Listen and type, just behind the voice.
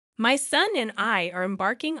My son and I are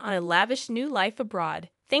embarking on a lavish new life abroad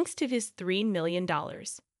thanks to his $3 million.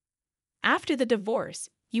 After the divorce,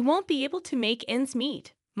 you won't be able to make ends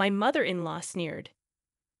meet, my mother-in-law sneered.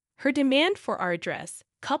 Her demand for our address,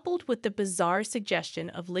 coupled with the bizarre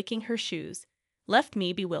suggestion of licking her shoes, left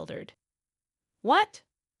me bewildered. What?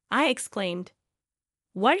 I exclaimed.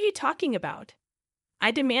 What are you talking about?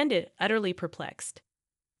 I demanded, utterly perplexed.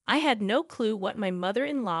 I had no clue what my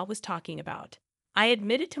mother-in-law was talking about. I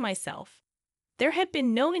admitted to myself. There had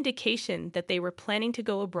been no indication that they were planning to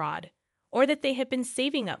go abroad or that they had been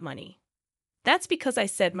saving up money. That's because I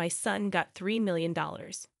said my son got $3 million.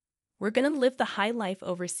 We're going to live the high life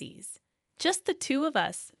overseas. Just the two of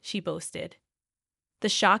us, she boasted. The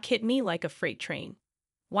shock hit me like a freight train.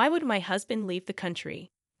 Why would my husband leave the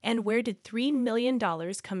country? And where did $3 million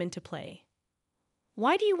come into play?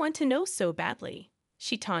 Why do you want to know so badly?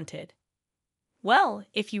 She taunted. Well,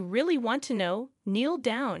 if you really want to know, kneel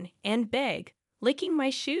down and beg, licking my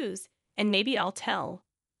shoes, and maybe I'll tell.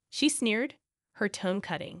 She sneered, her tone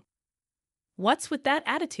cutting. What's with that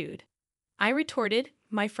attitude? I retorted,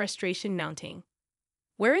 my frustration mounting.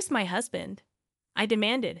 Where is my husband? I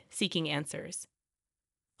demanded, seeking answers.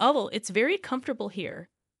 Oh, it's very comfortable here.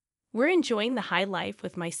 We're enjoying the high life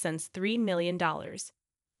with my son's $3 million,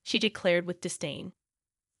 she declared with disdain.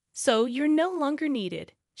 So you're no longer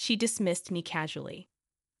needed, she dismissed me casually.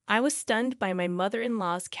 I was stunned by my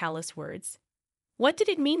mother-in-law's callous words. What did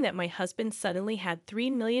it mean that my husband suddenly had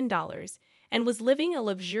 $3 million and was living a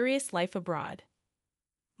luxurious life abroad?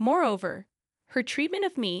 Moreover, her treatment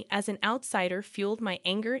of me as an outsider fueled my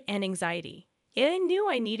anger and anxiety, yet I knew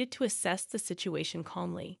I needed to assess the situation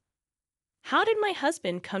calmly. How did my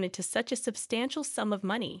husband come into such a substantial sum of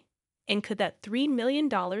money? And could that $3 million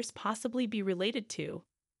possibly be related to?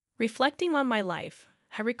 Reflecting on my life,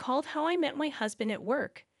 I recalled how I met my husband at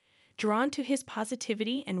work, drawn to his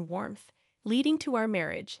positivity and warmth, leading to our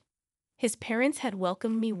marriage. His parents had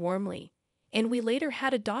welcomed me warmly, and we later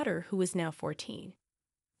had a daughter who was now 14.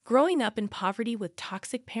 Growing up in poverty with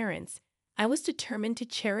toxic parents, I was determined to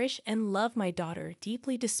cherish and love my daughter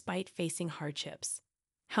deeply despite facing hardships.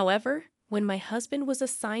 However, when my husband was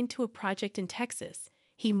assigned to a project in Texas,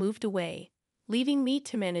 he moved away, leaving me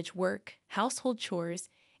to manage work, household chores,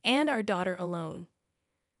 and our daughter alone.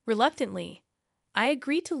 Reluctantly, I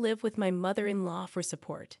agreed to live with my mother-in-law for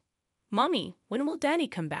support. Mommy, when will Daddy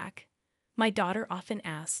come back? My daughter often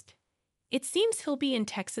asked. It seems he'll be in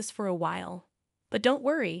Texas for a while. But don't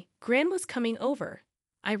worry, Grandma's coming over,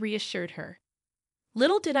 I reassured her.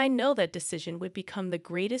 Little did I know that decision would become the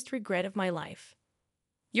greatest regret of my life.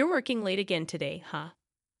 You're working late again today, huh?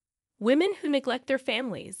 Women who neglect their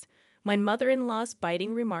families, my mother-in-law's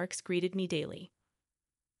biting remarks greeted me daily.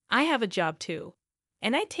 I have a job too,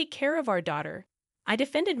 and I take care of our daughter. I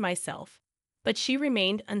defended myself, but she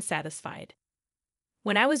remained unsatisfied.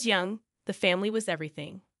 When I was young, the family was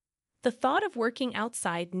everything. The thought of working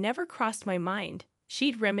outside never crossed my mind,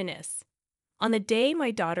 she'd reminisce. On the day my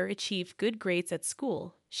daughter achieved good grades at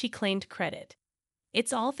school, she claimed credit.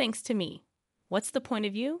 It's all thanks to me. What's the point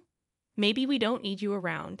of you? Maybe we don't need you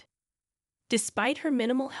around. Despite her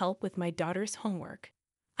minimal help with my daughter's homework,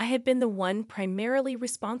 I had been the one primarily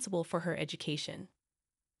responsible for her education.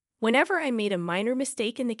 Whenever I made a minor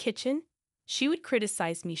mistake in the kitchen, she would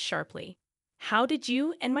criticize me sharply. How did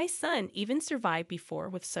you and my son even survive before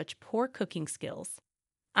with such poor cooking skills?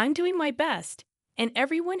 I'm doing my best, and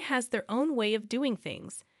everyone has their own way of doing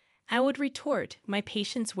things, I would retort, my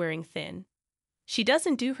patience wearing thin. She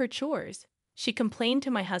doesn't do her chores, she complained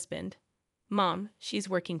to my husband. Mom, she's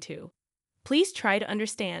working too. Please try to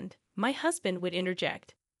understand, my husband would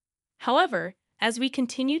interject. However, as we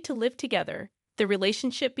continued to live together, the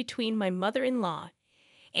relationship between my mother-in-law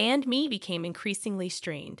and me became increasingly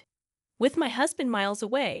strained. With my husband miles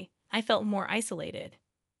away, I felt more isolated.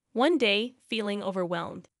 One day, feeling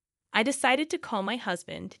overwhelmed, I decided to call my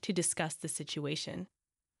husband to discuss the situation.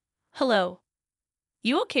 Hello.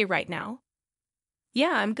 You okay right now?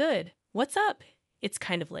 Yeah, I'm good. What's up? It's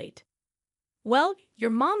kind of late. Well, your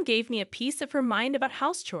mom gave me a piece of her mind about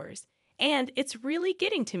house chores, and it's really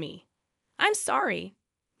getting to me. I'm sorry.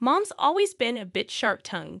 Mom's always been a bit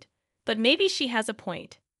sharp-tongued, but maybe she has a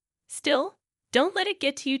point. Still, don't let it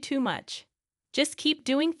get to you too much. Just keep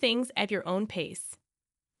doing things at your own pace.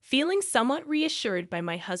 Feeling somewhat reassured by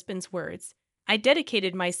my husband's words, I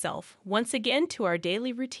dedicated myself once again to our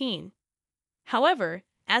daily routine. However,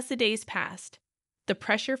 as the days passed, the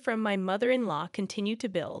pressure from my mother-in-law continued to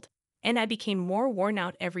build, and I became more worn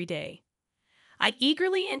out every day. I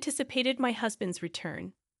eagerly anticipated my husband's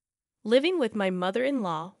return. Living with my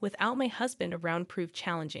mother-in-law without my husband around proved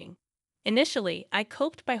challenging. Initially, I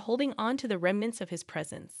coped by holding on to the remnants of his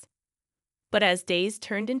presence. But as days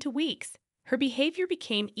turned into weeks, her behavior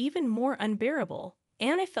became even more unbearable,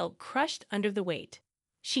 and I felt crushed under the weight.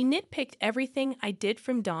 She nitpicked everything I did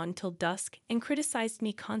from dawn till dusk and criticized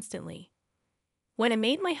me constantly. When I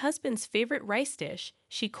made my husband's favorite rice dish,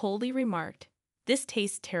 she coldly remarked, "This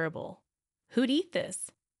tastes terrible. Who'd eat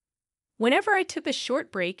this?" Whenever I took a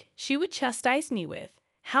short break, she would chastise me with,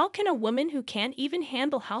 "How can a woman who can't even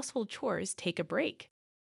handle household chores take a break?"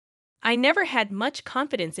 I never had much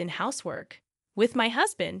confidence in housework. With my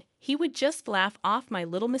husband, he would just laugh off my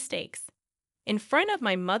little mistakes. In front of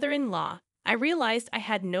my mother-in-law, I realized I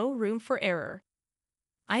had no room for error.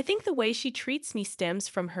 I think the way she treats me stems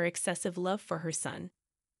from her excessive love for her son.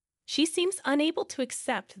 She seems unable to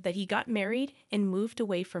accept that he got married and moved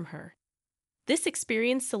away from her. This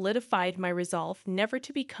experience solidified my resolve never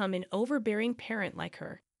to become an overbearing parent like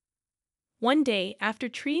her. One day, after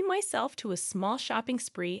treating myself to a small shopping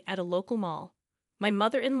spree at a local mall, my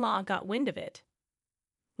mother-in-law got wind of it.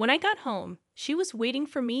 When I got home, she was waiting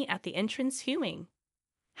for me at the entrance fuming.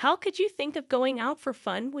 "How could you think of going out for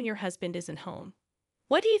fun when your husband isn't home?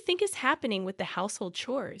 What do you think is happening with the household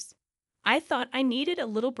chores? I thought I needed a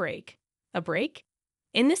little break." A break?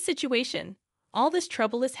 In this situation, all this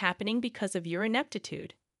trouble is happening because of your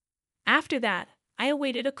ineptitude. After that, I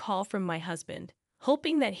awaited a call from my husband,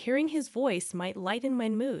 hoping that hearing his voice might lighten my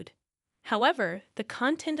mood. However, the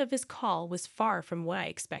content of his call was far from what I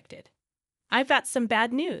expected. "I've got some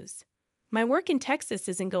bad news. My work in Texas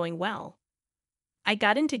isn't going well. I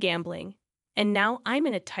got into gambling, and now I'm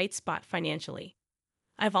in a tight spot financially.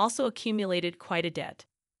 I've also accumulated quite a debt."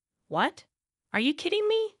 "What? Are you kidding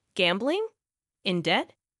me? Gambling? In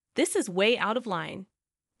debt? This is way out of line.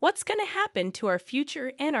 What's going to happen to our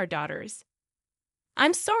future and our daughters?"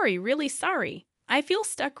 "I'm sorry, really sorry. I feel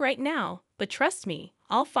stuck right now, but trust me,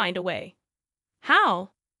 I'll find a way."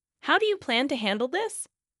 "How? How do you plan to handle this?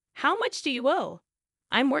 How much do you owe?"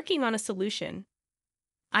 "I'm working on a solution."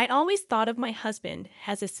 I always thought of my husband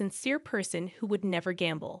as a sincere person who would never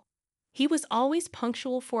gamble. He was always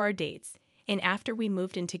punctual for our dates, and after we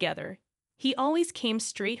moved in together, he always came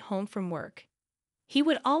straight home from work. He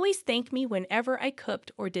would always thank me whenever I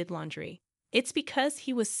cooked or did laundry. It's because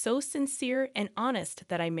he was so sincere and honest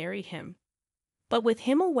that I married him. But with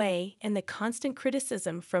him away and the constant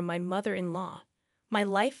criticism from my mother-in-law, my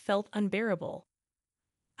life felt unbearable.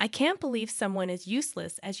 "I can't believe someone as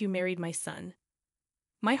useless as you married my son."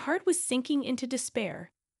 My heart was sinking into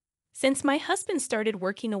despair. Since my husband started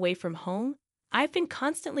working away from home, I've been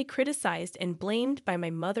constantly criticized and blamed by my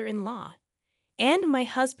mother-in-law. And my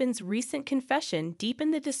husband's recent confession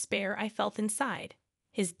deepened the despair I felt inside.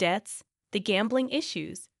 His debts, the gambling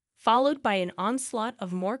issues, followed by an onslaught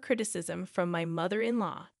of more criticism from my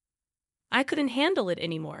mother-in-law. I couldn't handle it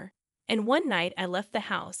anymore, and one night I left the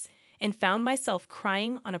house and found myself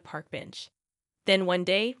crying on a park bench. Then one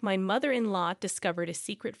day, my mother-in-law discovered a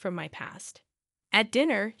secret from my past. At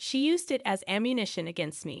dinner, she used it as ammunition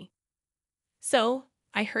against me. "So,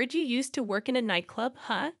 I heard you used to work in a nightclub,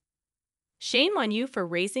 huh? Shame on you for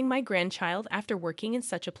raising my grandchild after working in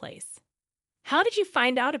such a place. How did you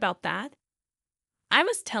find out about that?" I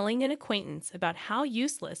was telling an acquaintance about how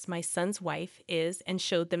useless my son's wife is and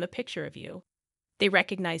showed them a picture of you. They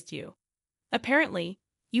recognized you. Apparently,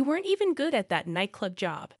 you weren't even good at that nightclub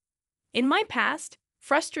job. In my past,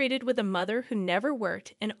 frustrated with a mother who never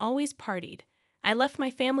worked and always partied, I left my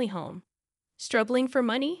family home. Struggling for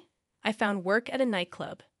money, I found work at a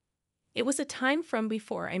nightclub. It was a time from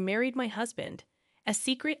before I married my husband, a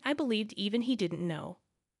secret I believed even he didn't know.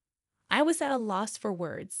 I was at a loss for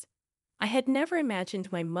words. I had never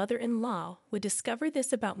imagined my mother-in-law would discover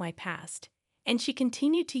this about my past, and she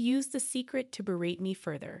continued to use the secret to berate me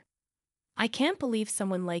further. "I can't believe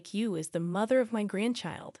someone like you is the mother of my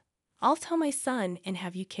grandchild. I'll tell my son and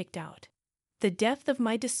have you kicked out." The depth of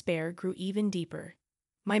my despair grew even deeper.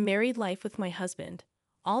 My married life with my husband,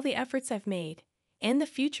 all the efforts I've made, and the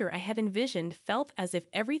future I had envisioned felt as if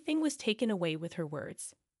everything was taken away with her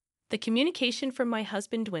words. The communication from my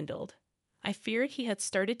husband dwindled. I feared he had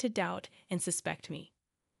started to doubt and suspect me.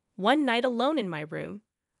 One night alone in my room,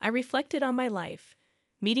 I reflected on my life,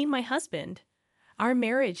 meeting my husband, our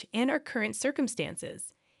marriage and our current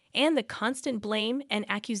circumstances, and the constant blame and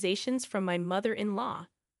accusations from my mother-in-law.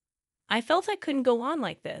 I felt I couldn't go on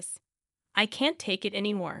like this. "I can't take it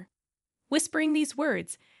anymore." Whispering these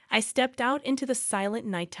words, I stepped out into the silent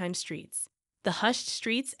nighttime streets. The hushed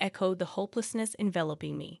streets echoed the hopelessness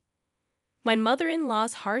enveloping me. My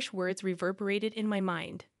mother-in-law's harsh words reverberated in my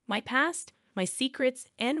mind, my past, my secrets,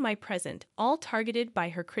 and my present, all targeted by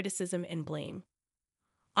her criticism and blame.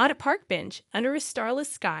 On a park bench, under a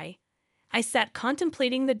starless sky, I sat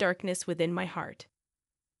contemplating the darkness within my heart.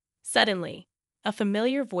 Suddenly, a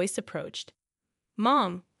familiar voice approached.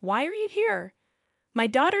 "Mom, why are you here?" My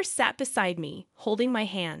daughter sat beside me, holding my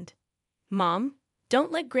hand. "Mom,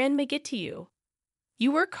 don't let Grandma get to you.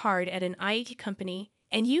 You work hard at an IT company,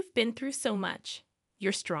 and you've been through so much.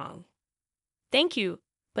 You're strong." "Thank you,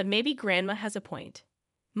 but maybe Grandma has a point."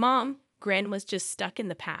 "Mom, Grandma's just stuck in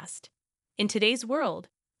the past. In today's world,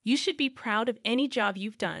 you should be proud of any job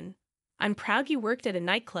you've done. I'm proud you worked at a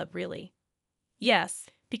nightclub, really." "Yes,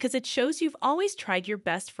 because it shows you've always tried your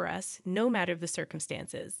best for us, no matter the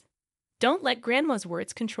circumstances. Don't let Grandma's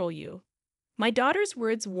words control you." My daughter's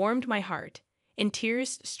words warmed my heart, and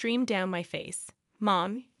tears streamed down my face.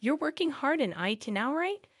 "Mom, you're working hard in IT now,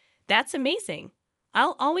 right? That's amazing.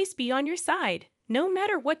 I'll always be on your side, no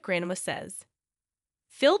matter what Grandma says."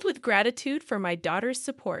 Filled with gratitude for my daughter's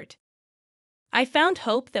support, I found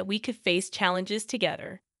hope that we could face challenges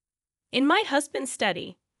together. In my husband's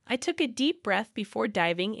study, I took a deep breath before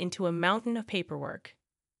diving into a mountain of paperwork.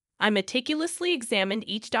 I meticulously examined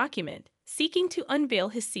each document, seeking to unveil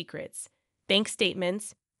his secrets: bank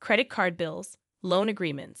statements, credit card bills, loan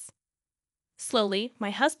agreements. Slowly,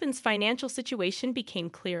 my husband's financial situation became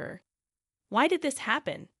clearer. Why did this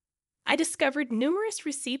happen? I discovered numerous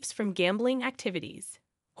receipts from gambling activities: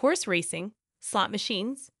 horse racing, slot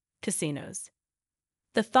machines, casinos.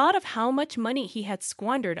 The thought of how much money he had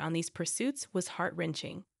squandered on these pursuits was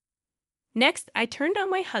heart-wrenching. Next, I turned on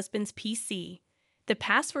my husband's PC. The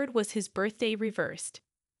password was his birthday reversed.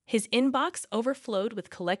 His inbox overflowed with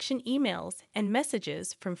collection emails and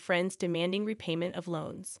messages from friends demanding repayment of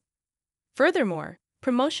loans. Furthermore,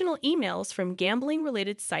 promotional emails from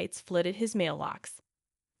gambling-related sites flooded his mailbox.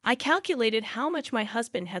 I calculated how much my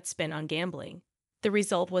husband had spent on gambling. The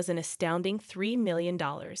result was an astounding $3 million,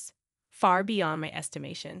 far beyond my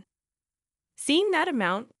estimation. Seeing that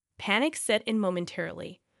amount, panic set in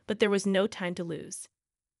momentarily, but there was no time to lose.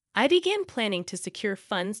 I began planning to secure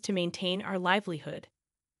funds to maintain our livelihood.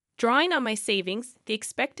 Drawing on my savings, the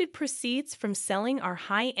expected proceeds from selling our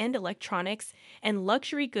high-end electronics and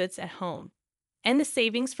luxury goods at home, and the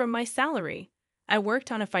savings from my salary, I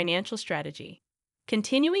worked on a financial strategy.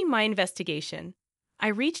 Continuing my investigation, I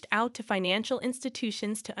reached out to financial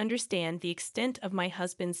institutions to understand the extent of my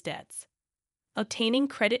husband's debts. Obtaining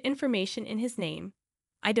credit information in his name,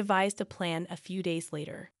 I devised a plan a few days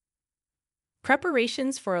later.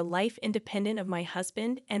 Preparations for a life independent of my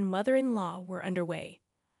husband and mother-in-law were underway.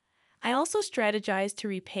 I also strategized to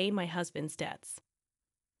repay my husband's debts.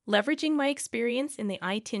 Leveraging my experience in the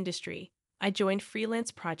IT industry, I joined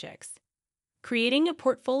freelance projects. Creating a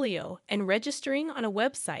portfolio and registering on a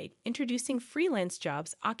website introducing freelance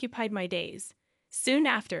jobs occupied my days. Soon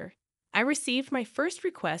after, I received my first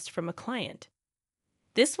request from a client.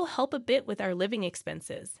 "This will help a bit with our living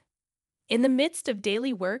expenses." In the midst of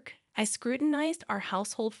daily work, I scrutinized our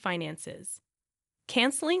household finances.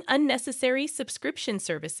 Canceling unnecessary subscription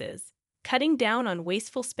services, cutting down on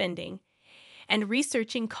wasteful spending, and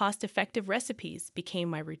researching cost-effective recipes became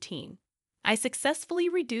my routine. I successfully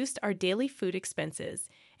reduced our daily food expenses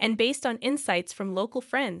and, based on insights from local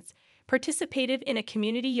friends, participated in a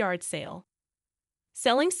community yard sale.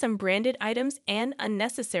 Selling some branded items and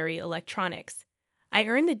unnecessary electronics, I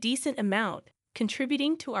earned a decent amount,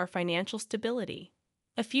 contributing to our financial stability.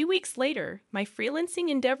 A few weeks later, my freelancing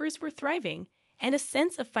endeavors were thriving, and a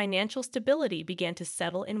sense of financial stability began to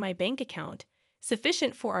settle in my bank account,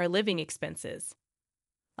 sufficient for our living expenses.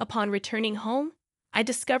 Upon returning home, I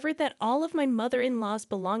discovered that all of my mother-in-law's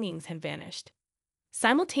belongings had vanished.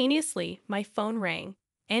 Simultaneously, my phone rang,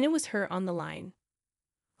 and it was her on the line.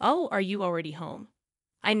 "Oh, are you already home?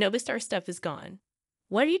 I noticed our stuff is gone.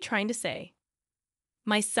 What are you trying to say?"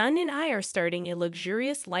 "My son and I are starting a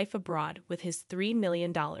luxurious life abroad with his $3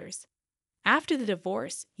 million. After the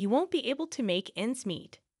divorce, you won't be able to make ends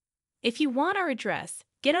meet. If you want our address,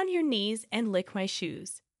 get on your knees and lick my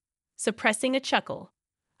shoes." Suppressing a chuckle,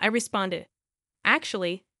 I responded,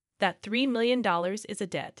 "Actually, that $3 million is a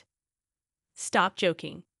debt." "Stop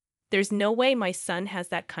joking. There's no way my son has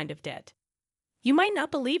that kind of debt. You might not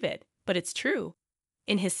believe it, but it's true.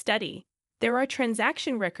 In his study, there are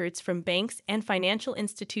transaction records from banks and financial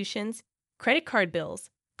institutions, credit card bills,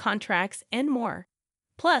 contracts, and more.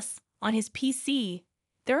 Plus, on his PC,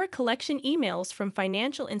 there are collection emails from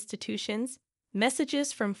financial institutions,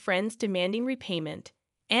 messages from friends demanding repayment,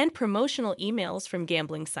 and promotional emails from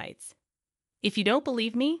gambling sites. If you don't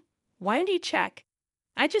believe me, why don't you check?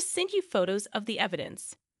 I just sent you photos of the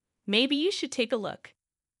evidence. Maybe you should take a look."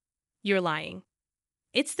 "You're lying.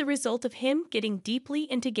 It's the result of him getting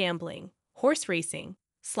deeply into gambling, horse racing,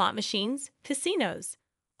 slot machines, casinos.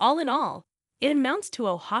 All in all, It amounts to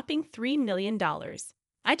a whopping $3 million.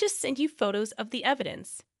 I just sent you photos of the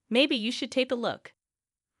evidence. Maybe you should take a look.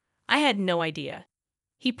 I had no idea.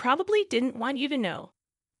 He probably didn't want you to know,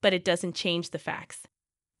 but it doesn't change the facts.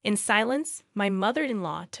 In silence, my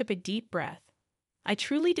mother-in-law took a deep breath. I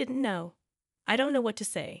truly didn't know. I don't know what to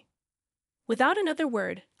say. Without another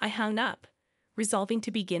word, I hung up, resolving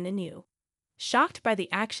to begin anew. Shocked by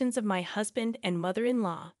the actions of my husband and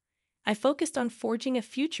mother-in-law, I focused on forging a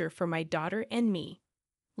future for my daughter and me.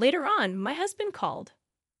 Later on, my husband called.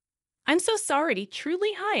 "I'm so sorry,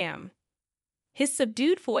 truly I am." His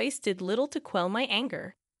subdued voice did little to quell my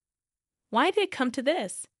anger. "Why did it come to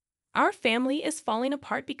this? Our family is falling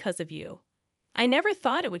apart because of you. I never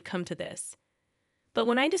thought it would come to this. But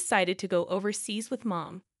when I decided to go overseas with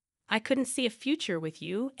Mom, I couldn't see a future with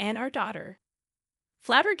you and our daughter."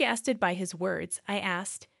 Flabbergasted by his words, I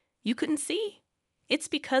asked, "You couldn't see? It's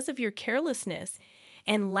because of your carelessness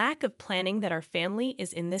and lack of planning that our family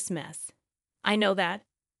is in this mess. I know that,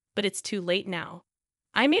 but it's too late now.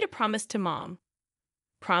 I made a promise to Mom."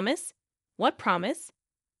 "Promise? What promise?"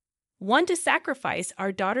 "One to sacrifice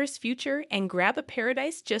our daughter's future and grab a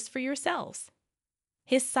paradise just for yourselves."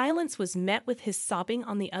 His silence was met with his sobbing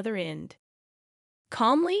on the other end.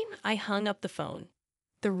 Calmly, I hung up the phone.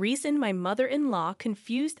 The reason my mother-in-law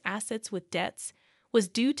confused assets with debts was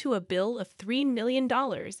due to a bill of $3 million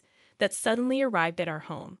that suddenly arrived at our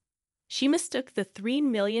home. She mistook the $3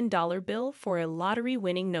 million bill for a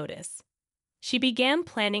lottery-winning notice. She began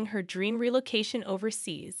planning her dream relocation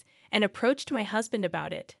overseas and approached my husband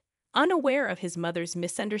about it, unaware of his mother's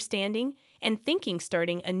misunderstanding and thinking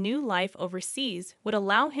starting a new life overseas would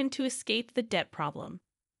allow him to escape the debt problem.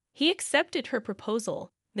 He accepted her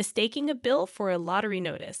proposal, mistaking a bill for a lottery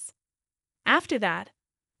notice. After that,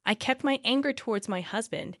 I kept my anger towards my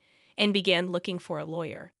husband and began looking for a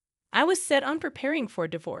lawyer. I was set on preparing for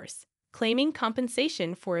divorce, claiming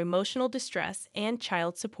compensation for emotional distress and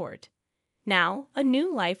child support. Now, a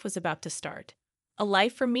new life was about to start. A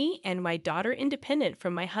life for me and my daughter independent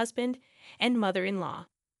from my husband and mother-in-law.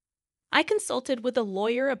 I consulted with a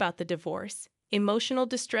lawyer about the divorce, emotional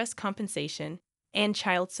distress compensation, and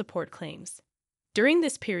child support claims. During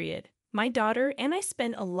this period, my daughter and I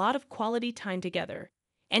spent a lot of quality time together,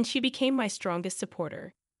 and she became my strongest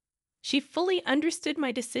supporter. She fully understood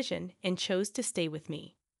my decision and chose to stay with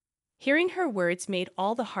me. Hearing her words made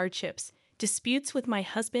all the hardships, disputes with my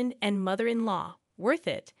husband and mother-in-law worth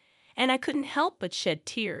it, and I couldn't help but shed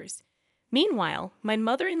tears. Meanwhile, my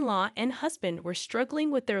mother-in-law and husband were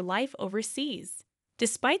struggling with their life overseas.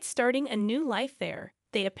 Despite starting a new life there,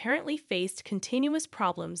 they apparently faced continuous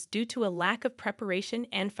problems due to a lack of preparation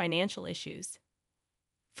and financial issues.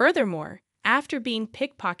 Furthermore, after being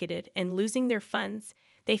pickpocketed and losing their funds,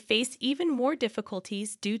 they faced even more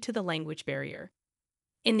difficulties due to the language barrier.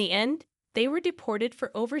 In the end, they were deported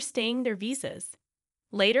for overstaying their visas.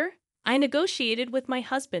 Later, I negotiated with my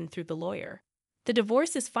husband through the lawyer. The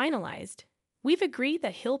divorce is finalized. We've agreed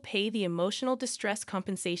that he'll pay the emotional distress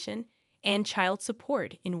compensation and child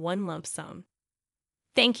support in one lump sum.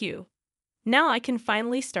 Thank you. Now I can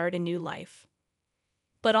finally start a new life.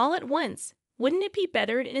 But all at once, wouldn't it be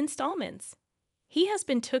better in installments? He has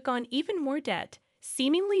been took on even more debt,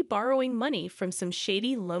 seemingly borrowing money from some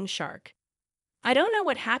shady loan shark. I don't know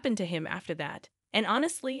what happened to him after that, and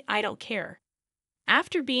honestly, I don't care.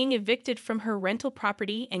 After being evicted from her rental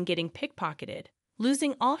property and getting pickpocketed,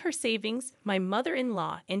 losing all her savings, my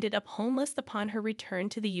mother-in-law ended up homeless upon her return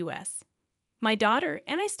to the U.S. My daughter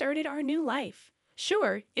and I started our new life.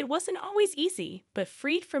 Sure, it wasn't always easy, but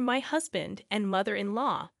freed from my husband and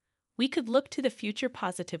mother-in-law, we could look to the future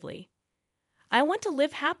positively. I want to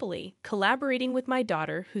live happily, collaborating with my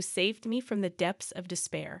daughter who saved me from the depths of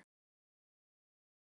despair.